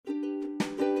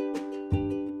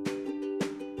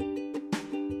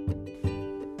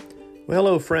Well,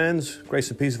 hello, friends. Grace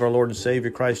and peace of our Lord and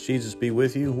Savior, Christ Jesus, be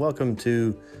with you. Welcome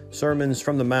to Sermons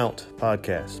from the Mount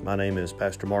podcast. My name is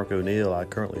Pastor Mark O'Neill. I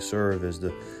currently serve as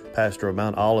the pastor of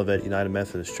Mount Olivet United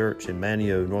Methodist Church in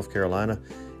Manteo, North Carolina.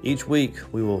 Each week,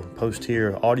 we will post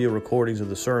here audio recordings of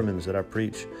the sermons that I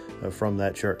preach from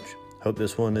that church. Hope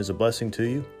this one is a blessing to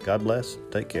you. God bless.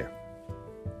 Take care.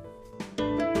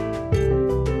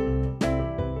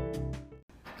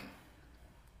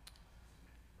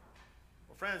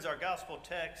 Friends, our gospel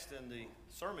text and the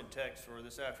sermon text for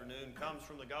this afternoon comes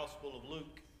from the Gospel of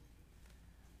Luke,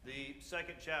 the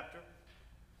second chapter,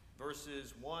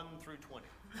 verses 1 through 20.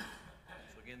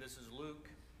 So again, this is Luke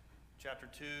chapter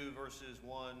 2, verses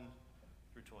 1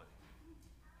 through 20.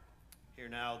 Hear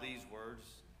now these words.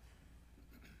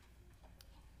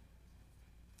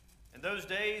 In those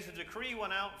days, a decree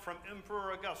went out from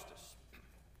Emperor Augustus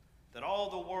that all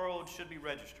the world should be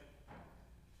registered.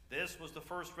 This was the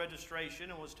first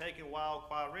registration and was taken while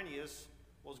Quirinius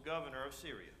was governor of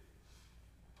Syria.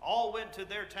 All went to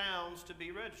their towns to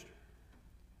be registered.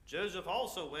 Joseph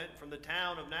also went from the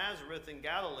town of Nazareth in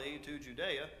Galilee to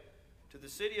Judea, to the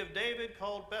city of David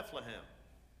called Bethlehem,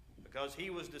 because he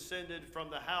was descended from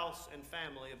the house and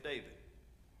family of David.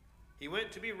 He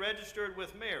went to be registered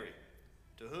with Mary,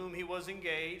 to whom he was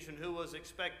engaged and who was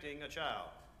expecting a child.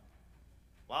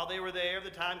 While they were there, the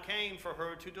time came for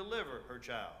her to deliver her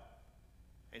child.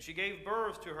 And she gave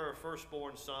birth to her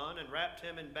firstborn son and wrapped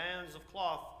him in bands of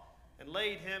cloth and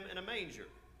laid him in a manger,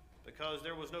 because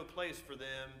there was no place for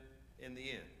them in the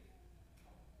inn.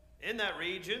 In that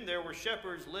region there were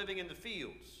shepherds living in the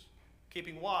fields,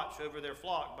 keeping watch over their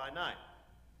flock by night.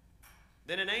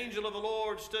 Then an angel of the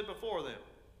Lord stood before them,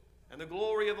 and the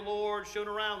glory of the Lord shone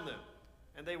around them,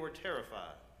 and they were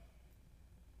terrified.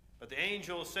 But the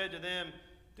angel said to them,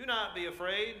 "Do not be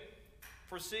afraid,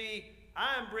 for see,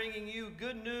 I am bringing you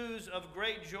good news of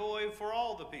great joy for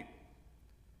all the people.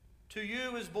 To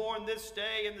you is born this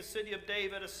day in the city of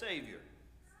David a Savior,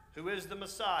 who is the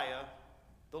Messiah,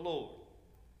 the Lord.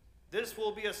 This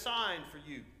will be a sign for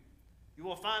you. You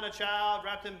will find a child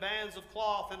wrapped in bands of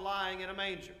cloth and lying in a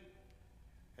manger."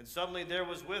 And suddenly there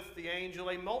was with the angel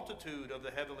a multitude of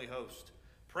the heavenly host,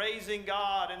 praising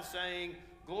God and saying,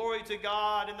 "Glory to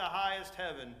God in the highest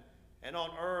heaven, and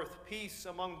on earth peace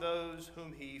among those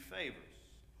whom he favors."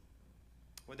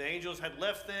 When the angels had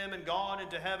left them and gone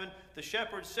into heaven, the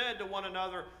shepherds said to one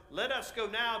another, "Let us go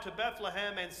now to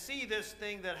Bethlehem and see this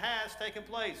thing that has taken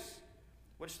place,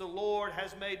 which the Lord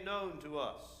has made known to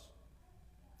us."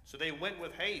 So they went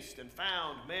with haste and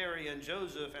found Mary and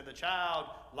Joseph and the child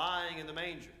lying in the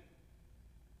manger.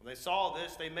 When they saw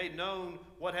this, they made known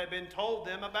what had been told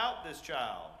them about this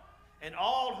child. And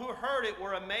all who heard it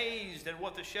were amazed at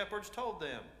what the shepherds told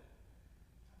them.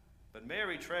 But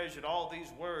Mary treasured all these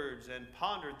words and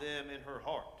pondered them in her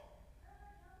heart.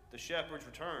 The shepherds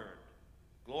returned,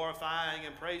 glorifying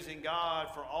and praising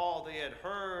God for all they had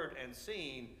heard and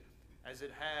seen as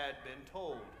it had been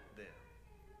told them.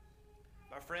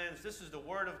 My friends, this is the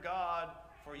word of God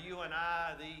for you and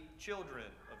I, the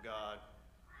children of God.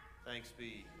 Thanks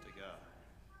be to God.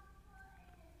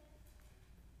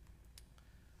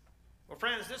 Well,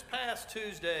 friends, this past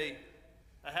Tuesday,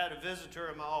 I had a visitor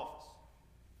in my office.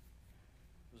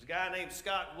 It was a guy named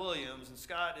Scott Williams, and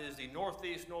Scott is the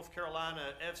Northeast North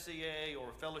Carolina FCA,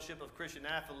 or Fellowship of Christian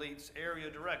Athletes, area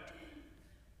director.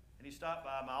 And he stopped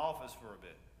by my office for a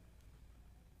bit.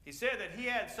 He said that he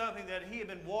had something that he had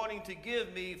been wanting to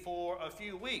give me for a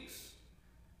few weeks.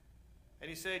 And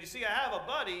he said, "You see, I have a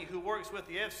buddy who works with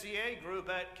the FCA group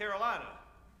at Carolina."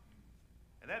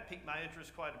 And that piqued my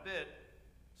interest quite a bit.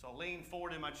 So I leaned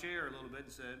forward in my chair a little bit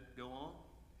and said, "Go on."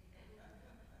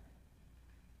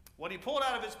 What he pulled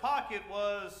out of his pocket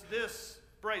was this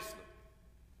bracelet,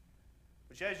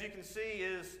 which, as you can see,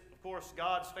 is, of course,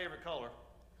 God's favorite color.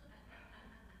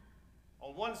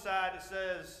 On one side it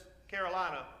says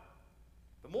Carolina,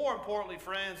 but more importantly,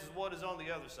 friends, is what is on the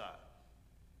other side.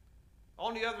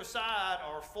 On the other side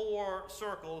are 4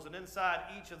 circles, and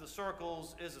inside each of the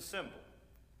circles is a symbol.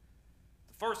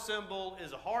 The first symbol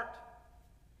is a heart.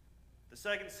 The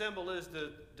second symbol is the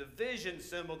division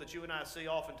symbol that you and I see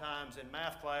oftentimes in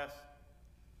math class.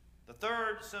 The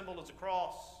third symbol is a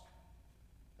cross.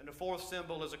 And the fourth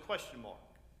symbol is a question mark.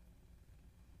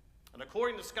 And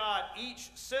according to Scott,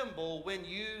 each symbol, when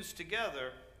used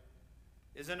together,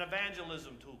 is an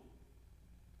evangelism tool.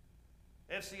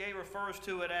 FCA refers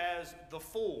to it as the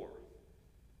 4,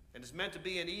 and it's meant to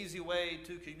be an easy way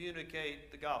to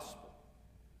communicate the gospel.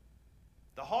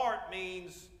 The heart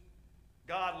means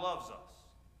God loves us.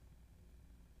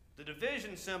 The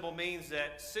division symbol means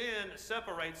that sin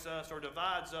separates us or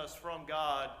divides us from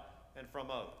God and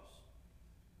from others.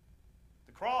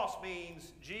 cross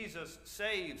means Jesus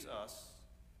saves us.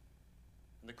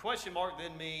 And the question mark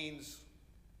then means,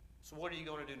 so what are you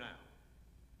going to do now?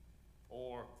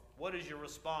 Or what is your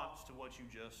response to what you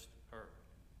just heard?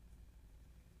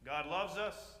 God loves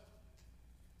us.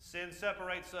 Sin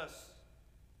separates us.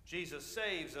 Jesus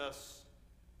saves us.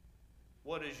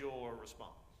 What is your response?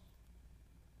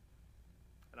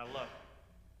 And I love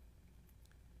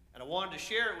it. And I wanted to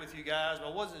share it with you guys, but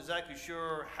I wasn't exactly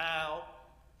sure how.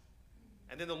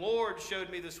 And then the Lord showed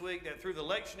me this week that through the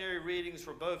lectionary readings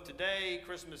for both today,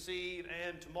 Christmas Eve,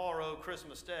 and tomorrow,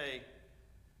 Christmas Day,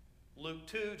 Luke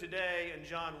 2 today and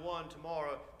John 1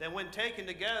 tomorrow, that when taken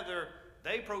together,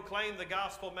 they proclaim the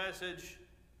gospel message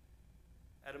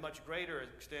at a much greater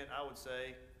extent, I would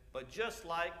say, but just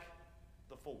like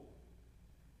the four.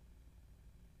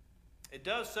 It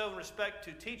does so in respect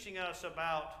to teaching us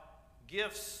about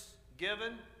gifts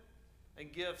given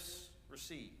and gifts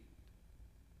received.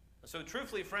 So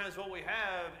truthfully, friends, what we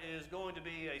have is going to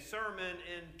be a sermon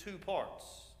in two parts.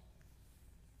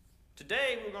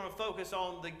 Today, we're going to focus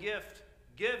on the gift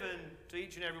given to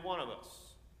each and every one of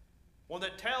us. One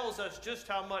that tells us just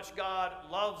how much God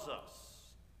loves us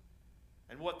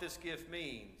and what this gift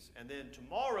means. And then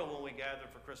tomorrow, when we gather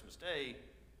for Christmas Day,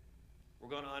 we're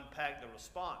going to unpack the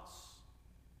response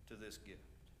to this gift.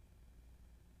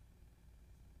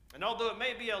 And although it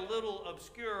may be a little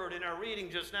obscured in our reading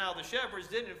just now, the shepherds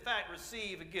did in fact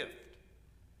receive a gift.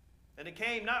 And it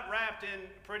came not wrapped in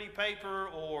pretty paper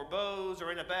or bows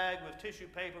or in a bag with tissue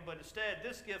paper, but instead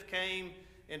this gift came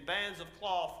in bands of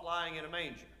cloth lying in a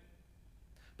manger.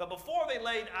 But before they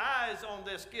laid eyes on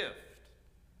this gift,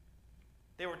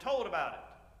 they were told about it.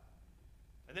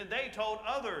 And then they told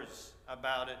others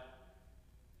about it.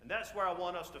 And that's where I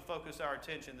want us to focus our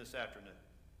attention this afternoon.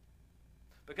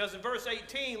 Because in verse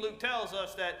 18, Luke tells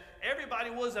us that everybody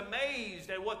was amazed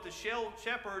at what the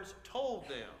shepherds told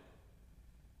them.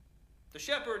 The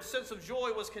shepherds' sense of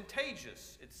joy was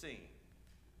contagious, it seemed.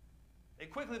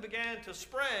 It quickly began to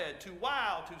spread, to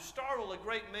wow, to startle a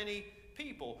great many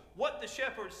people. What the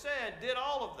shepherds said did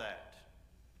all of that.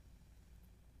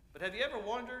 But have you ever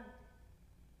wondered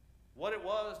what it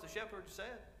was the shepherds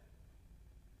said?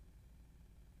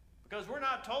 Because we're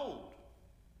not told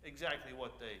exactly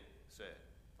what they said,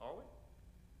 are we?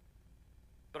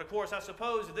 But of course, I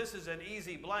suppose this is an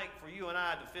easy blank for you and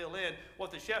I to fill in.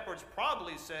 What the shepherds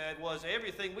probably said was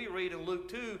everything we read in Luke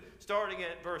 2, starting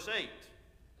at verse 8.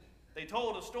 They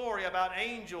told a story about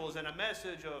angels and a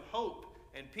message of hope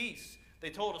and peace. They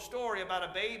told a story about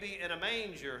a baby in a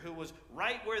manger who was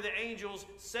right where the angels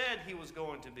said he was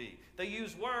going to be. They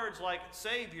used words like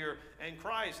Savior and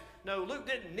Christ. No, Luke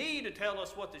didn't need to tell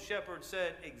us what the shepherds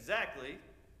said exactly,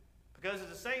 because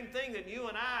it's the same thing that you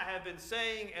and I have been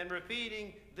saying and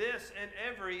repeating this and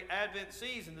every Advent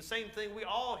season, the same thing we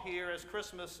all hear as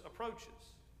Christmas approaches.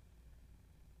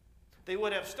 They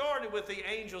would have started with the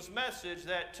angel's message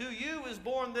that to you is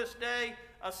born this day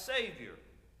a Savior,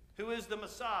 who is the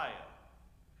Messiah,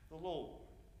 the Lord.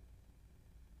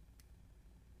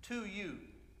 To you.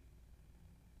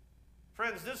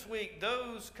 Friends, this week,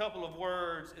 those couple of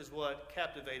words is what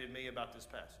captivated me about this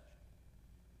passage.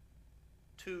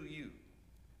 To you.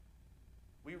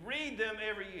 We read them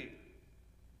every year,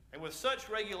 and with such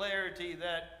regularity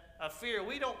that I fear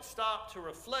we don't stop to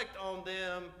reflect on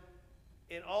them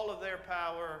in all of their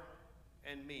power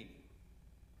and meaning.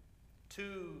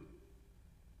 To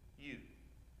you.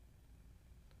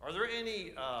 Are there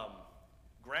any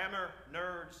grammar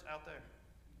nerds out there?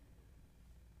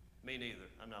 Me neither.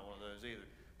 I'm not one of those either.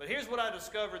 But here's what I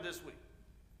discovered this week.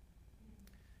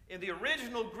 In the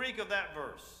original Greek of that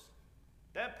verse,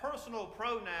 that personal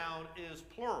pronoun is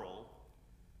plural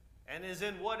and is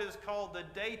in what is called the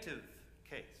dative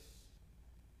case.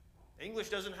 English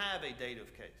doesn't have a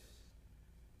dative case,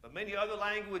 but many other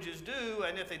languages do,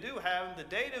 and if they do have them, the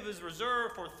dative is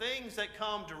reserved for things that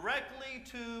come directly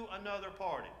to another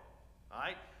party. All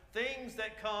right? Things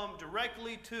that come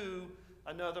directly to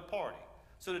another party.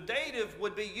 So the dative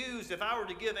would be used if I were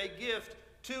to give a gift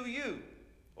to you,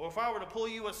 or if I were to pull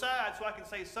you aside so I can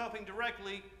say something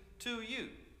directly to you.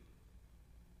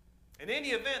 In any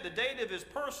event, the dative is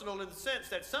personal in the sense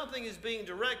that something is being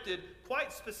directed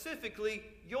quite specifically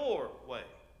your way.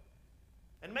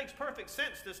 And it makes perfect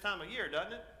sense this time of year,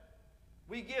 doesn't it?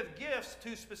 We give gifts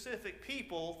to specific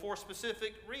people for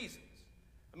specific reasons.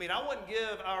 I mean, I wouldn't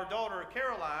give our daughter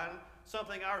Caroline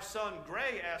something our son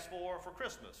Gray asked for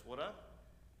Christmas, would I?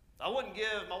 I wouldn't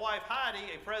give my wife Heidi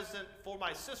a present for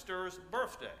my sister's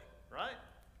birthday, right?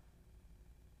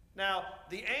 Now,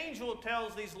 the angel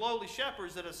tells these lowly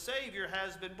shepherds that a Savior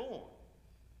has been born.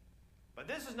 But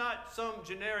this is not some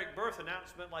generic birth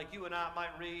announcement like you and I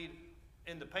might read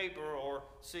in the paper or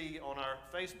see on our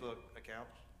Facebook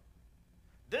accounts.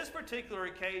 This particular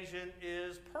occasion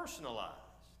is personalized.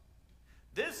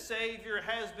 This Savior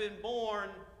has been born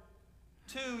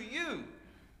to you,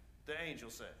 the angel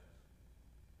says.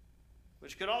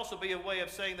 Which could also be a way of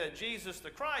saying that Jesus the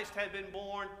Christ had been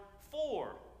born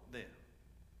for them.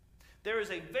 There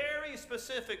is a very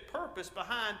specific purpose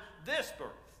behind this birth.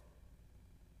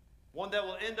 One that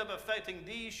will end up affecting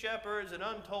these shepherds and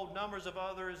untold numbers of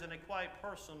others in a quite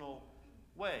personal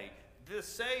way. This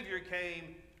Savior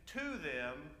came to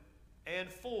them and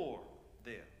for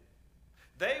them.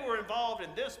 They were involved in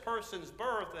this person's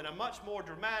birth in a much more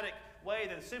dramatic way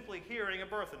than simply hearing a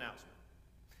birth announcement.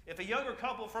 If a younger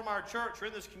couple from our church or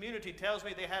in this community tells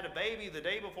me they had a baby the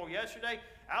day before yesterday,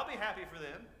 I'll be happy for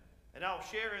them and I'll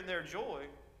share in their joy.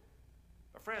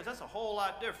 But friends, that's a whole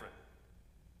lot different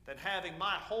than having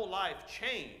my whole life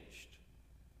changed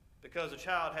because a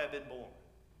child had been born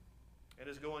and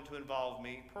is going to involve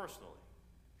me personally.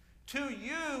 To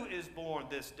you is born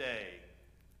this day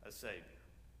a Savior.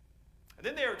 And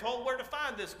then they are told where to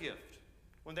find this gift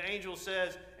when the angel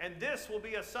says, and this will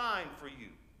be a sign for you.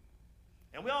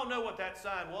 And we all know what that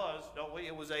sign was, don't we?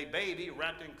 It was a baby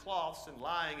wrapped in cloths and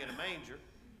lying in a manger.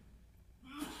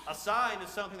 A sign is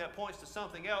something that points to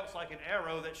something else, like an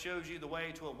arrow that shows you the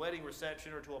way to a wedding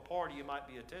reception or to a party you might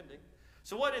be attending.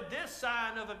 So what did this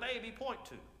sign of a baby point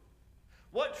to?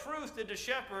 What truth did the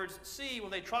shepherds see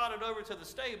when they trotted over to the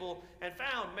stable and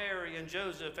found Mary and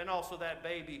Joseph and also that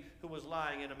baby who was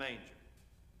lying in a manger?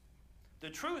 The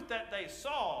truth that they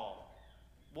saw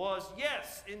was,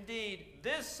 yes, indeed,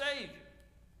 this Savior,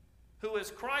 who is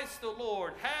Christ the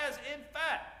Lord, has in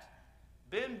fact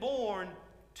been born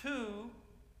to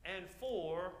and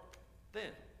for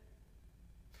them.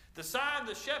 The sign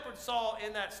the shepherds saw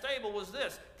in that stable was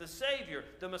this: the Savior,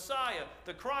 the Messiah,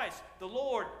 the Christ, the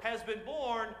Lord has been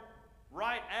born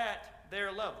right at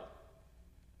their level.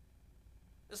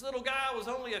 This little guy was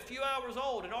only a few hours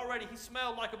old and already he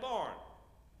smelled like a barn.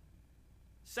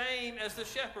 Same as the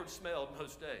shepherds smelled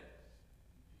most days.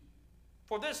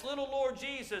 For this little Lord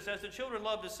Jesus, as the children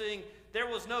love to sing, there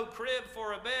was no crib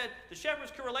for a bed. The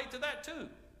shepherds could relate to that too,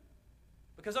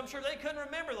 because I'm sure they couldn't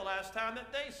remember the last time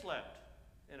that they slept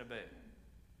in a bed.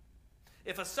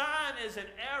 If a sign is an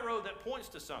arrow that points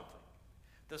to something,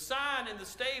 the sign in the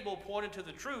stable pointed to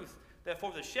the truth that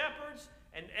for the shepherds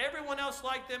and everyone else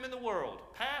like them in the world,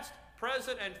 past,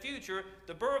 present, and future,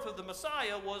 the birth of the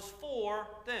Messiah was for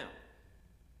them.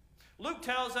 Luke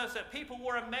tells us that people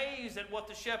were amazed at what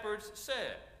the shepherds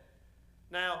said.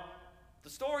 Now, the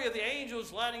story of the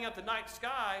angels lighting up the night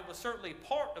sky was certainly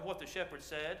part of what the shepherds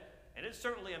said, and it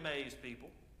certainly amazed people.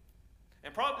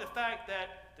 And probably the fact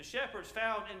that the shepherds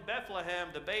found in Bethlehem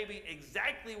the baby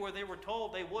exactly where they were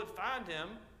told they would find him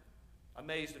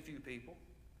amazed a few people.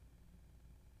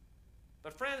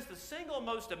 But friends, the single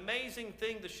most amazing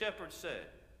thing the shepherds said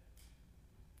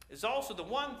is also the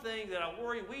one thing that I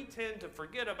worry we tend to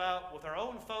forget about with our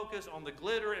own focus on the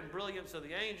glitter and brilliance of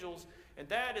the angels, and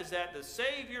that is that the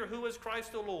Savior, who is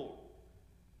Christ the Lord,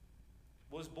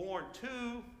 was born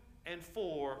to and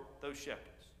for those shepherds.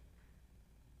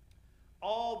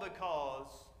 All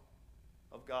because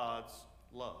of God's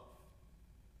love.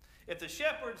 If the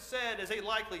shepherds said, as they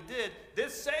likely did,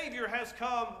 this Savior has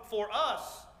come for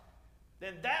us,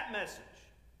 then that message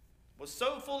was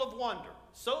so full of wonder,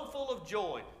 so full of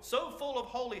joy, so full of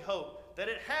holy hope, that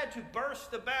it had to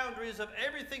burst the boundaries of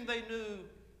everything they knew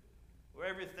or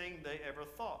everything they ever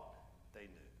thought they knew.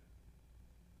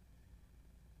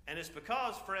 And it's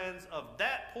because, friends, of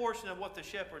that portion of what the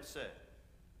shepherds said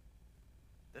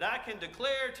that I can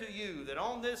declare to you that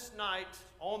on this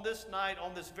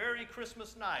very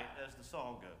Christmas night, as the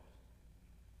song goes,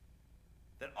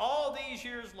 that all these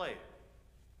years later,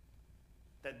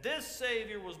 that this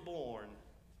Savior was born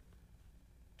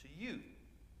to you.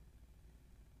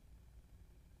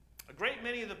 A great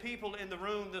many of the people in the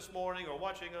room this morning or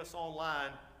watching us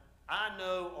online, I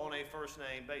know on a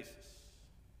first-name basis.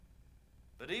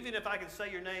 But even if I can say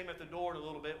your name at the door in a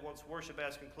little bit once worship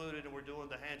has concluded and we're doing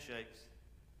the handshakes,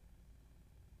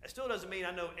 it still doesn't mean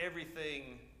I know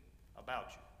everything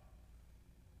about you.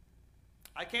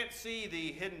 I can't see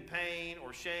the hidden pain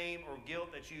or shame or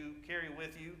guilt that you carry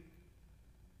with you,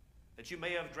 that you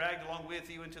may have dragged along with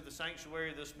you into the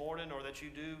sanctuary this morning, or that you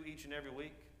do each and every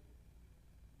week.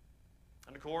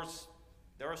 And of course,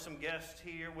 there are some guests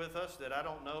here with us that I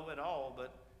don't know at all,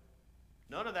 but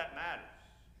none of that matters.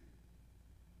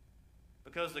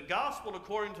 Because the gospel,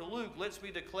 according to Luke, lets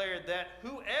me declare that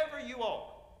whoever you are,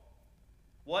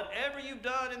 whatever you've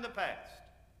done in the past,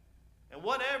 and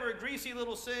whatever greasy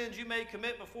little sins you may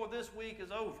commit before this week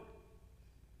is over,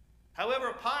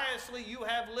 however piously you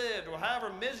have lived, or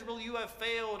however miserably you have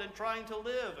failed in trying to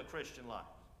live a Christian life.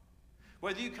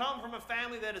 Whether you come from a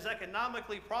family that is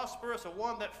economically prosperous or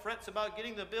one that frets about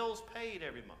getting the bills paid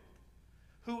every month.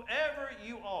 Whoever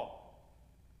you are,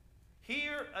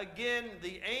 hear again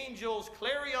the angel's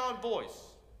clarion voice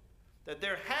that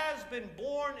there has been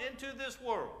born into this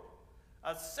world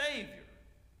a Savior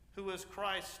who is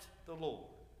Christ the Lord.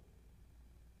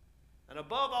 And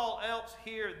above all else,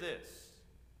 hear this: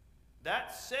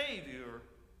 that Savior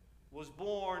was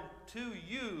born to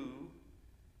you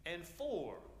and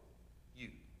for you.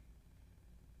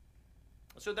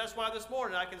 So that's why this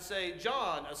morning I can say,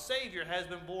 John, a Savior has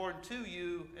been born to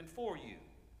you and for you.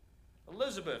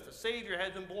 Elizabeth, a Savior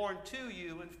has been born to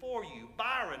you and for you.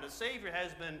 Byron, a Savior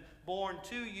has been born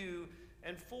to you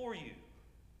and for you.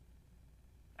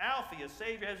 Alfie, a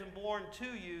Savior has been born to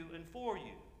you and for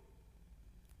you.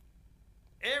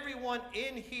 Everyone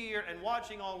in here and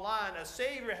watching online, a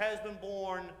Savior has been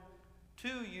born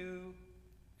to you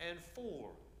and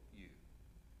for you.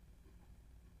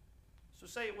 So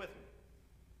say it with me.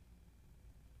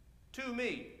 To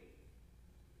me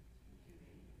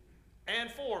and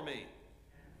for me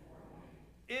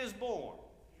is born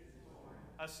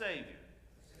a Savior.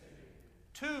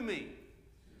 To me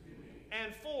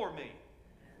and for me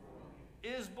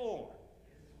is born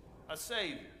a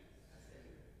Savior.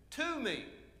 To me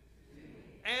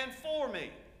and for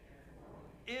me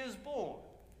is born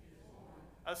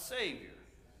a Savior.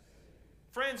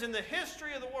 Friends, in the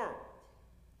history of the world,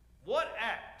 what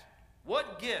act,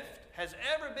 what gift has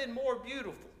ever been more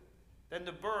beautiful than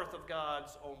the birth of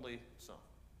God's only Son?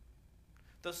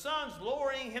 The Son's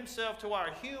lowering himself to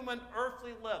our human,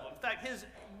 earthly level. In fact, his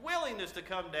willingness to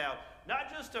come down,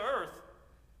 not just to earth,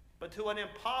 but to an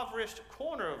impoverished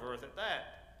corner of earth at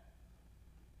that,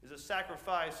 is a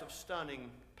sacrifice of stunning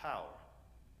power.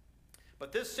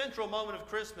 But this central moment of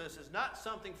Christmas is not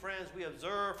something, friends, we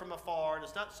observe from afar, and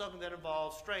it's not something that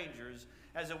involves strangers.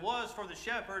 As it was for the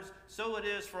shepherds, so it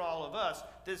is for all of us.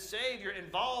 This Savior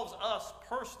involves us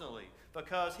personally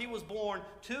because he was born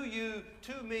to you,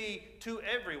 to me, to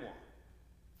everyone.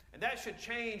 And that should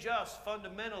change us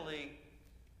fundamentally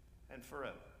and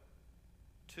forever.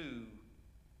 To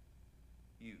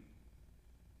you.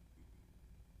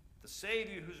 The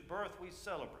Savior whose birth we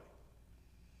celebrate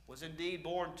was indeed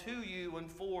born to you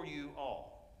and for you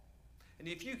all. And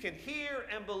if you can hear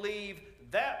and believe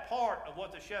that part of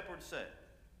what the shepherds said,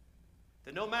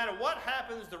 then no matter what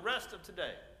happens the rest of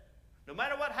today, no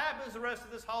matter what happens the rest of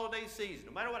this holiday season,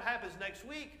 no matter what happens next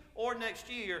week or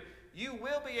next year, you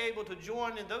will be able to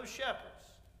join in those shepherds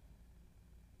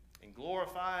in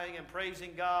glorifying and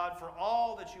praising God for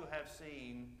all that you have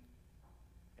seen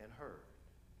and heard.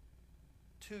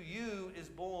 To you is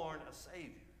born a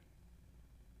Savior.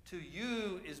 To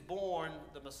you is born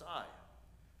the Messiah.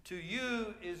 To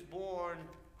you is born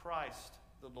Christ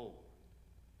the Lord.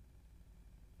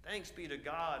 Thanks be to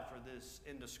God for this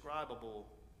indescribable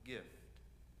gift.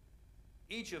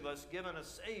 Each of us given a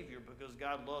Savior because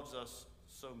God loves us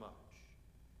so much.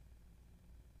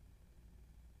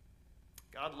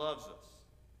 God loves us.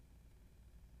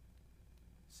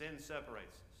 Sin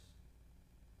separates us.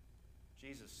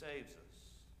 Jesus saves us.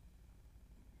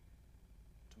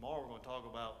 Tomorrow we're going to talk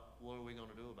about what are we going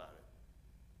to do about it.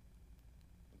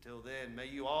 Until then, may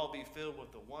you all be filled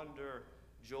with the wonder,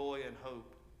 joy, and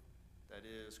hope that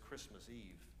is Christmas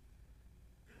Eve.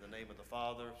 In the name of the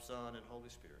Father, Son, and Holy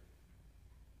Spirit.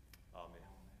 Amen.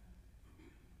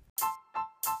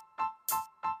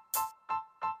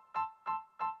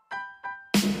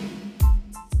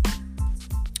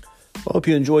 I hope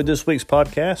you enjoyed this week's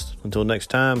podcast. Until next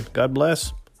time, God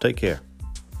bless. Take care.